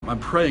I'm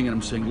praying and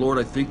I'm saying, Lord,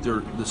 I think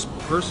this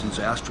person's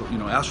astral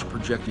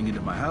projecting into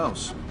my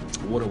house.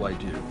 What do I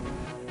do?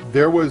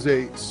 There was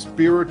a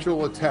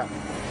spiritual attack,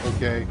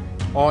 okay,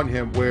 on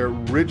him where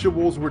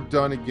rituals were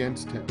done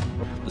against him.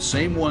 The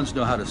same ones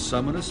know how to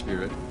summon a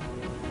spirit,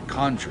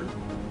 conjure,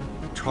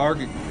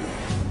 target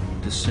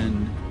you, to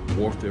send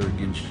warfare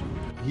against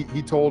you.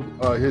 He told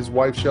his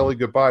wife Shelley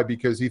goodbye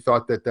because he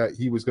thought that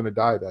he was going to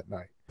die that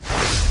night.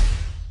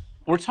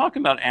 We're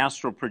talking about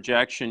astral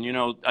projection. You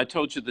know, I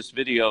told you this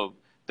video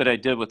that I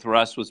did with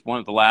Russ was one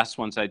of the last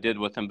ones I did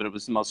with him, but it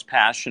was the most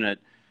passionate.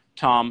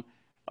 Tom,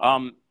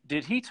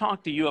 did he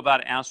talk to you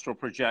about astral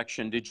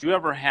projection? Did you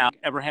ever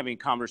having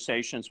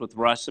conversations with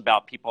Russ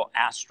about people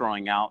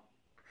astralling out?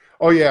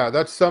 Oh yeah,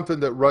 that's something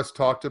that Russ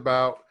talked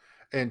about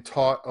and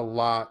taught a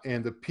lot.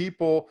 And the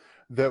people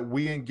that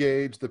we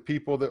engaged, the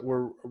people that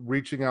were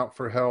reaching out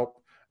for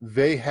help,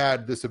 they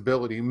had this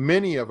ability.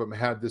 Many of them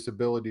had this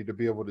ability to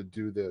be able to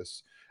do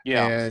this.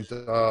 Yeah. And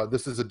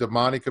this is a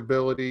demonic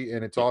ability,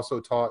 and it's also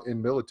taught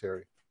in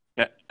military.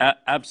 Yeah,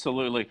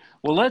 absolutely.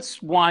 Well,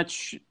 let's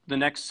watch the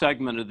next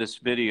segment of this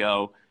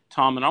video,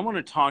 Tom, and I want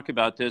to talk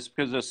about this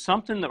because there's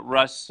something that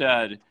Russ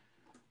said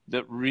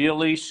that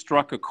really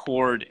struck a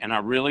chord, and I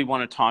really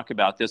want to talk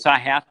about this. I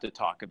have to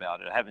talk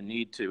about it. I have a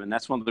need to, and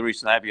that's one of the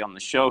reasons I have you on the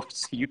show,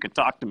 so you can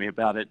talk to me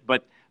about it.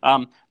 But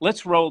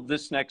let's roll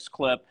this next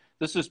clip.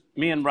 This is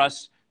me and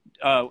Russ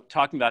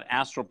talking about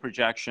astral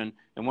projection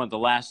in one of the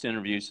last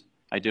interviews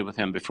I did with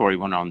him before he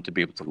went on to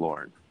be with the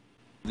Lord.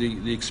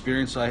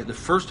 The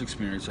first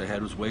experience I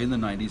had was way in the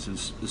 90s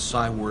as the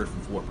Psy Warrior from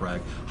Fort Bragg,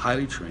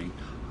 highly trained,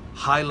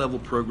 high-level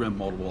program,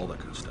 multiple, all that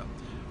kind of stuff.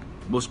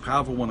 Most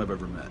powerful one I've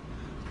ever met.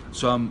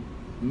 So I'm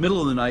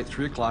middle of the night,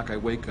 3 o'clock, I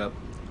wake up.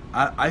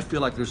 I feel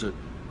like there's a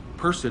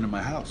person in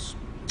my house.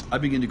 I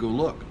begin to go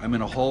look. I'm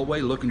in a hallway,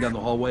 looking down the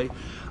hallway.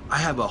 I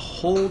have a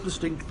whole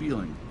distinct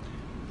feeling.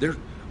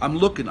 I'm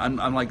looking,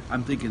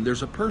 I'm thinking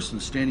there's a person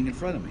standing in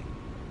front of me.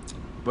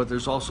 But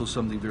there's also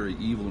something very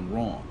evil and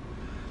wrong.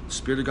 The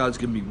Spirit of God's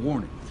giving me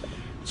warning.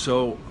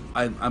 So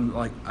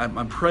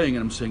I'm praying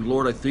and I'm saying,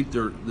 Lord, I think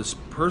this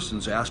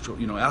person's astral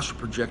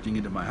projecting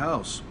into my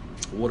house.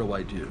 What do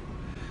I do?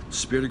 The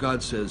Spirit of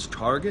God says,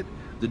 target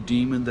the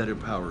demon that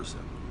empowers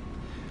them.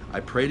 I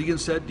prayed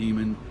against that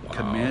demon,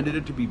 commanded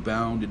it to be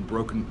bound and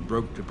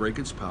to break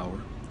its power.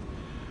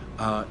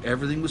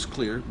 Everything was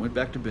clear. Went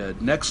back to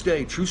bed. Next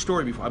day, true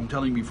story. I'm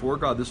telling you before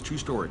God, this is true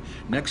story.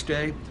 Next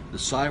day, the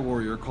Psy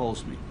Warrior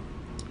calls me.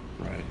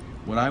 Right.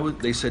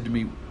 They said to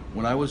me,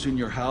 when I was in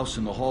your house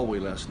in the hallway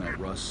last night,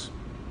 Russ,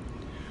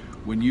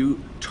 when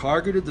you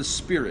targeted the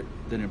spirit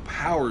that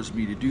empowers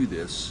me to do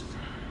this,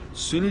 as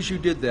soon as you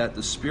did that,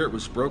 the spirit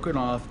was broken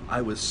off.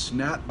 I was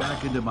snapped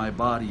back into my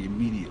body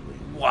immediately.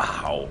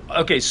 Wow.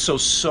 Okay, so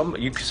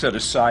you said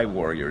a Psy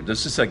Warrior.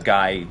 This is a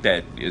guy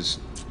that is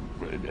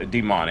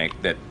demonic,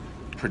 that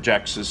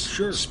projects his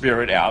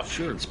spirit out.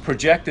 Sure. It's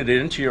projected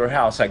into your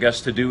house, I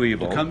guess, to do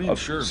evil of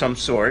some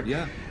sort.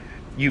 Yeah.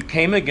 You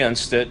came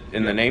against it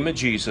in the name of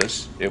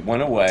Jesus. It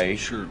went away.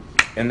 Sure.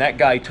 And that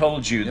guy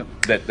told you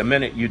that the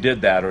minute you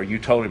did that, or you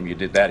told him you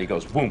did that, he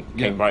goes, boom,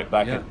 came right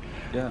back in.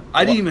 Yeah.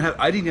 I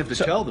didn't have to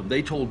tell them.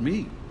 They told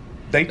me.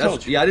 They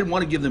told you. Yeah, I didn't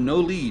want to give them no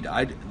lead.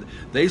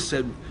 They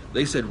said,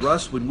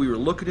 Russ, when we were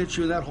looking at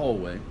you in that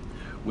hallway,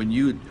 when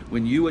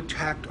you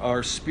attacked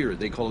our spirit,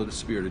 they call it a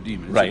spirit, a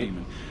demon. It's right. A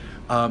demon.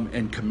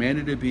 And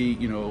commanded to be,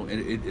 and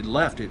it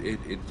left.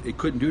 It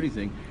couldn't do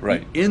anything.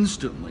 Right.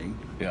 Instantly,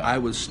 I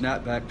was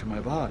snapped back to my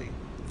body.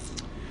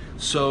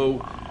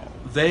 So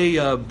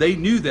they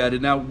knew that,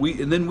 and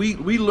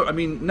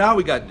now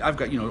I've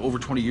got over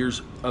 20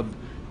 years of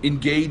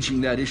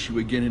engaging that issue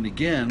again and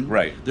again.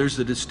 Right. There's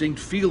a distinct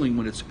feeling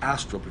when it's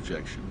astral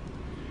projection.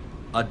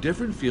 A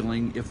different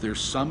feeling if they're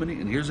summoning,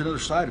 and here's another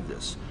side of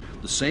this.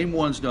 The same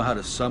ones know how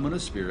to summon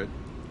a spirit,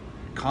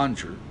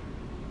 conjure,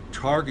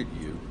 target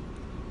you,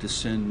 to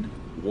send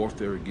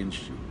warfare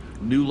against you.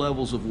 New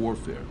levels of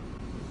warfare.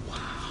 Wow.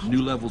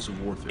 New levels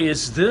of warfare.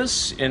 Is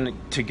this, and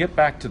to get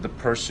back to the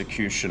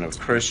persecution of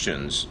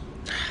Christians,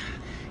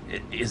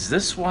 is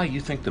this why you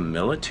think the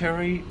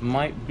military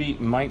might be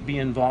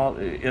involved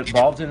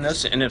in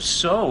this? And if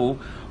so,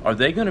 are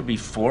they going to be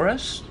for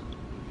us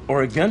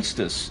or against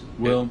us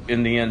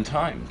in the end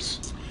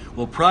times?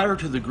 Well, prior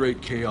to the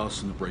great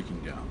chaos and the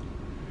breaking down,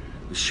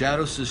 the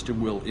shadow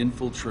system will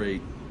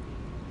infiltrate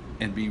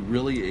and be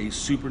really a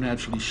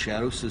supernaturally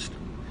shadow system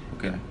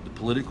in the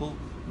political,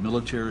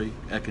 military,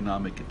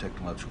 economic, and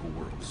technological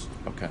worlds.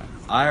 Okay.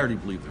 I already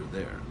believe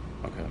they're there.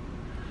 Okay.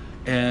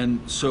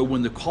 And so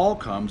when the call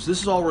comes,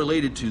 this is all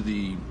related to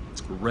the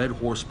red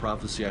horse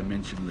prophecy I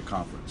mentioned in the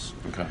conference,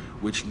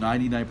 which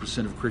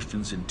 99% of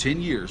Christians in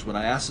 10 years, when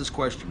I ask this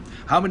question,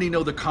 how many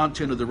know the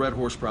content of the red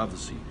horse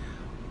prophecy?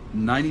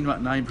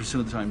 99%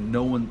 of the time,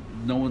 no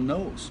one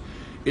knows.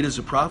 It is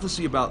a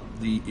prophecy about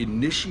the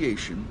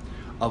initiation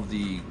of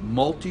the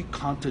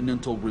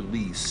multi-continental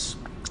release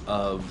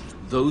of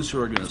those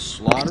who are going to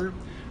slaughter,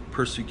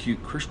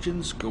 persecute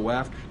Christians, go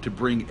after, to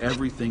bring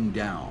everything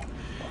down.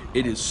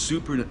 It is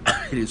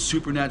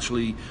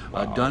supernaturally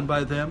done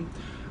by them.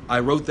 I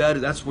wrote that.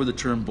 That's where the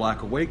term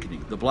Black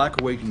Awakening, the Black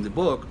Awakening, the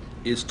book,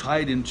 is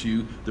tied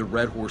into the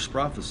Red Horse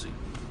prophecy.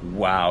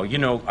 Wow. You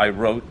know, I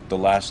wrote The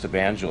Last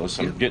Evangelist.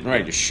 I'm Yeah. getting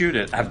ready to shoot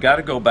it. I've got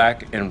to go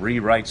back and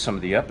rewrite some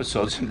of the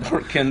episodes and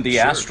work in the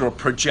Sure. astral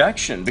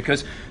projection,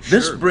 because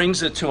this Sure.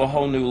 brings it to a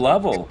whole new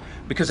level.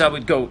 Because I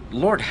would go,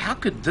 Lord, how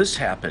could this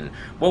happen?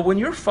 Well, when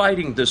you're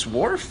fighting this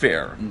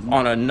warfare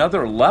on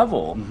another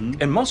level,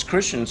 and most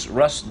Christians,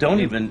 Russ,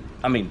 don't even,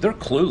 I mean, they're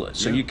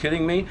clueless. Are you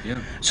kidding me? Yeah.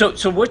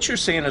 So what you're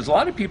saying is a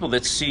lot of people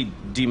that see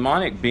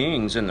demonic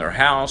beings in their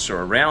house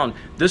or around,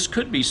 this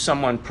could be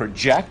someone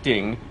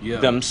projecting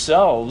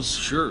themselves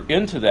Sure.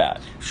 into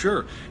that.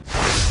 Sure.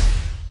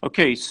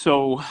 Okay,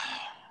 so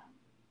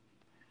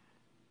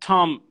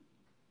Tom,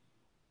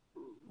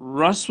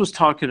 Russ was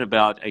talking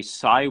about a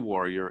Psi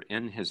warrior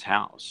in his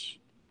house.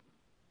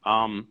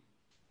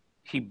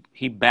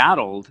 He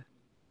battled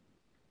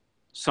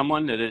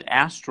someone that had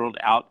astraled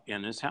out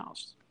in his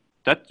house.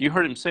 That you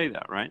heard him say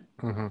that, right?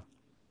 Mm-hmm.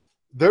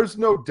 There's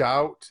no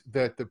doubt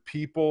that the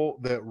people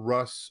that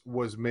Russ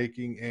was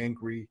making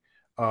angry,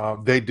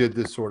 they did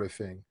this sort of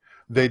thing.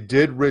 They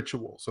did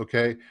rituals,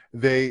 okay?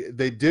 They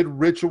did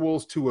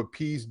rituals to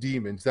appease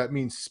demons. That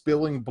means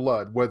spilling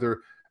blood,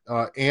 whether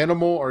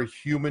animal or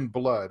human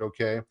blood,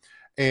 okay?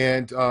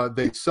 And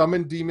they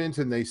summon demons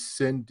and they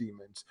send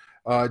demons.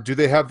 Do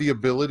they have the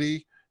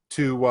ability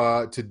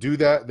to do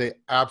that? They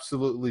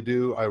absolutely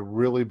do. I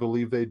really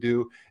believe they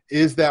do.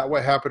 Is that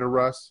what happened to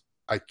Russ?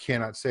 I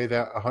cannot say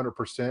that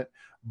 100%,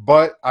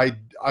 but I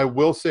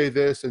will say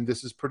this, and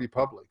this is pretty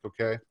public,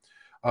 okay?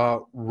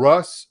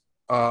 Russ,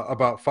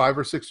 about 5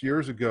 or 6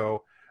 years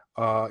ago,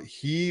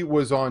 he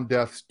was on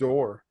death's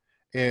door,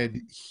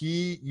 and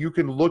you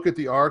can look at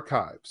the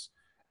archives,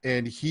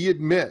 and he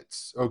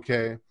admits,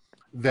 okay,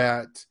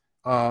 that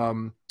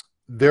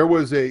there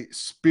was a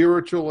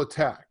spiritual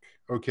attack,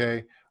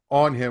 okay,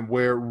 on him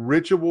where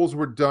rituals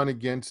were done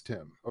against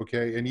him,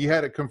 okay, and he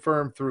had it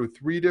confirmed through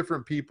 3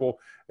 different people,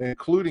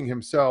 including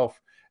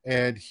himself.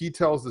 And he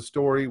tells the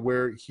story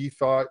where he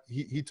thought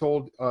he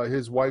told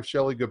his wife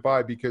Shelley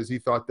goodbye because he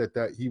thought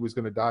that he was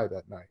going to die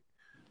that night.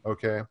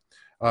 Okay,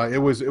 it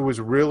was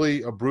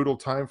really a brutal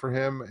time for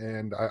him,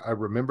 and I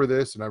remember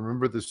this, and I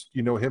remember this,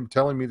 you know, him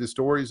telling me the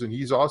stories, and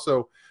he's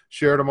also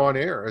shared them on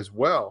air as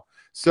well.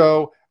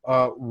 So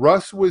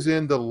Russ was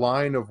in the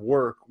line of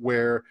work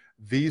where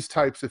these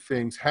types of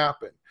things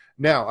happen.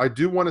 Now, I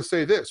do want to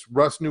say this: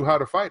 Russ knew how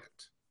to fight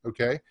it.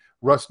 Okay,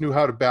 Russ knew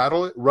how to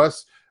battle it.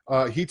 Russ.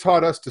 He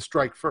taught us to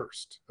strike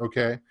first,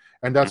 okay?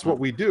 And that's what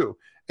we do.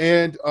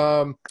 And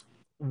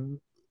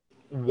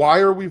why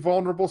are we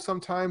vulnerable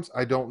sometimes?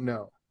 I don't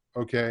know,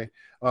 okay?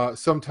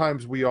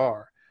 Sometimes we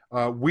are.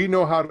 We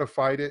know how to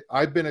fight it.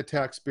 I've been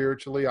attacked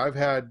spiritually. I've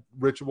had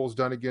rituals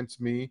done against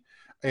me,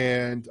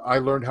 and I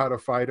learned how to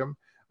fight them,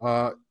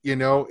 you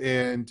know,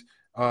 and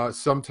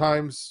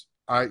sometimes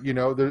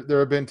there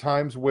have been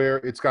times where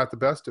it's got the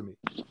best of me,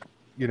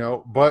 you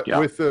know, but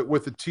with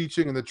the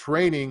teaching and the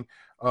training,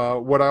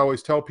 what I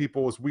always tell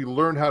people is we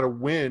learn how to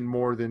win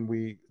more than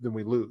we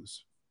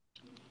lose.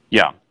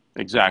 Yeah,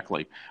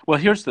 exactly. Well,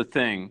 here's the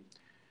thing.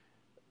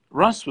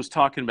 Russ was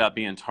talking about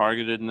being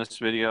targeted in this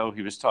video.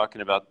 He was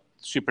talking about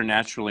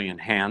supernaturally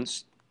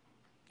enhanced.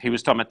 He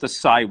was talking about the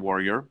Psi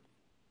warrior.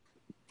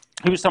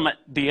 He was talking about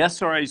the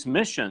SRA's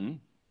mission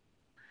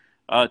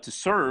to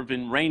serve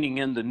in reigning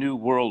in the new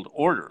world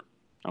order.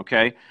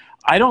 Okay?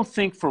 I don't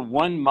think for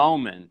one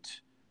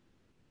moment,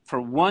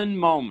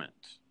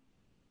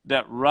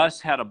 that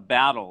Russ had a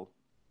battle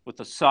with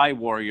a Psi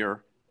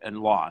warrior and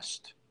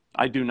lost.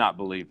 I do not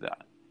believe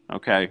that.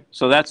 Okay?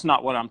 So that's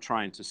not what I'm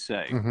trying to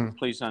say. Mm-hmm.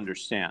 Please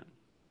understand.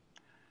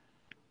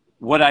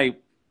 What I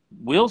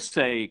will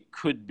say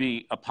could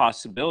be a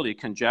possibility,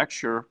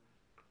 conjecture,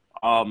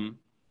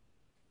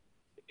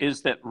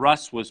 is that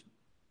Russ was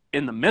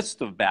in the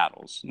midst of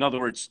battles. In other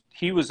words,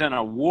 he was in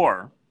a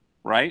war,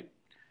 right?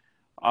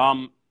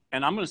 And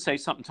I'm going to say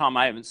something, Tom,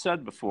 I haven't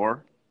said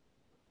before,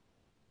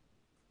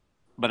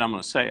 but I'm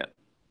going to say it.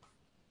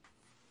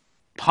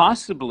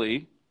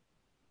 Possibly,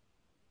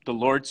 the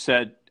Lord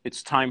said,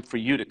 it's time for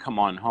you to come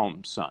on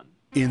home, son.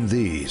 In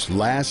these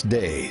last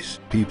days,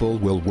 people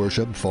will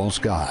worship false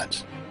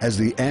gods. As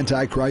the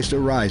Antichrist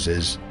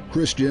arises,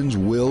 Christians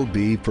will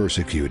be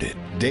persecuted.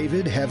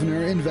 David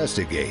Heavener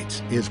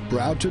Investigates is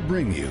proud to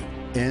bring you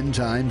End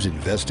Times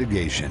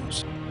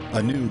Investigations,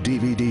 a new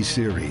DVD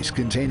series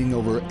containing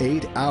over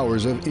 8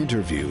 hours of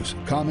interviews,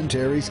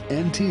 commentaries,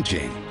 and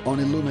teaching on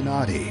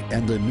Illuminati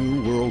and the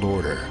New World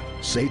Order,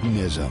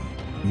 Satanism,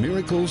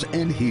 miracles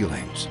and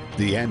healings,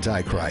 the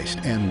Antichrist,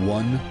 and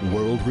one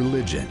world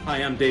religion.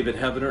 Hi, I'm David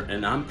Heavener,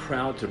 and I'm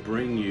proud to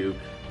bring you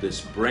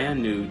this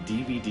brand new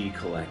DVD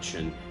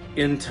collection,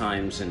 End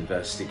Times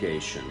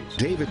Investigations.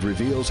 David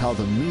reveals how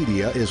the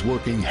media is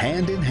working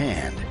hand in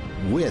hand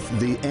with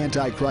the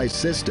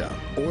Antichrist system.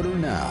 Order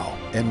now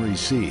and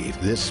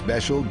receive this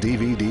special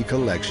DVD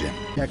collection.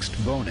 Text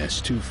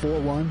BONUS to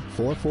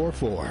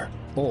 41444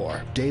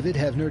 or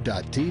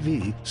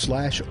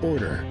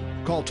davidheavener.tv/order.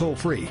 Call toll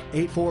free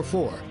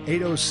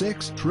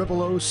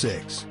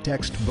 844-806-0006.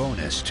 Text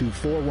BONUS to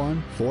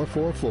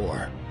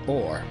 41444.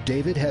 or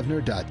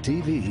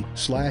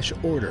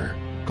davidhevner.tv/order.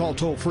 Call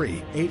toll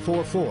free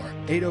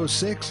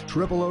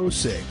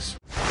 844-806-0006.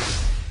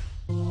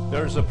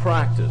 There's a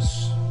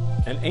practice,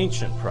 an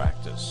ancient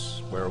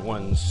practice, where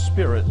one's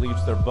spirit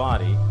leaves their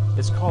body.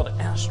 It's called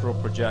astral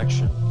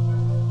projection.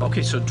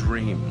 Okay, so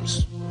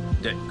dreams.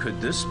 Could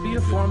this be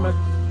a form of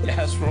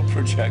astral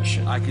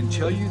projection? I can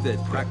tell you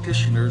that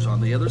practitioners on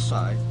the other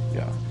side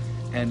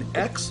and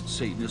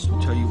ex-Satanists will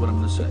tell you what I'm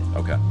going to say.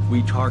 Okay.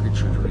 We target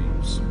your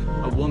dreams.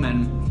 A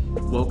woman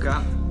woke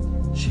up.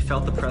 She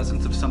felt the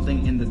presence of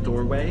something in the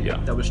doorway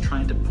that was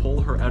trying to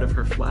pull her out of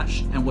her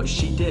flesh. And what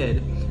she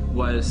did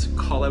was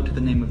call out to the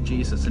name of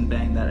Jesus, and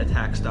bang, that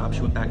attack stopped.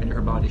 She went back into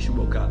her body. She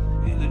woke up.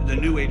 The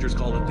New Agers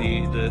call it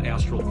the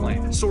astral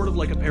plane. It's sort of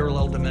like a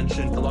parallel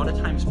dimension. A lot of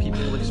times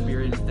people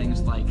experience things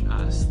like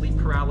sleep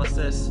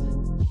paralysis.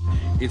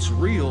 It's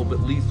real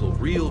but lethal,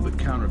 real but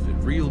counterfeit,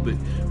 real but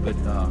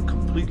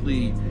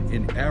completely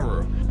in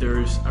error.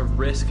 There's a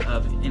risk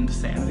of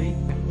insanity.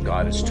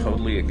 God is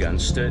totally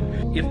against it.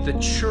 If the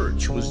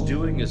church was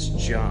doing its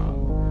job,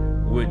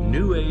 would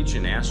New Age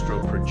and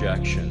astral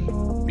projection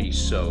be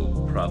so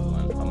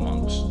prevalent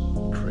amongst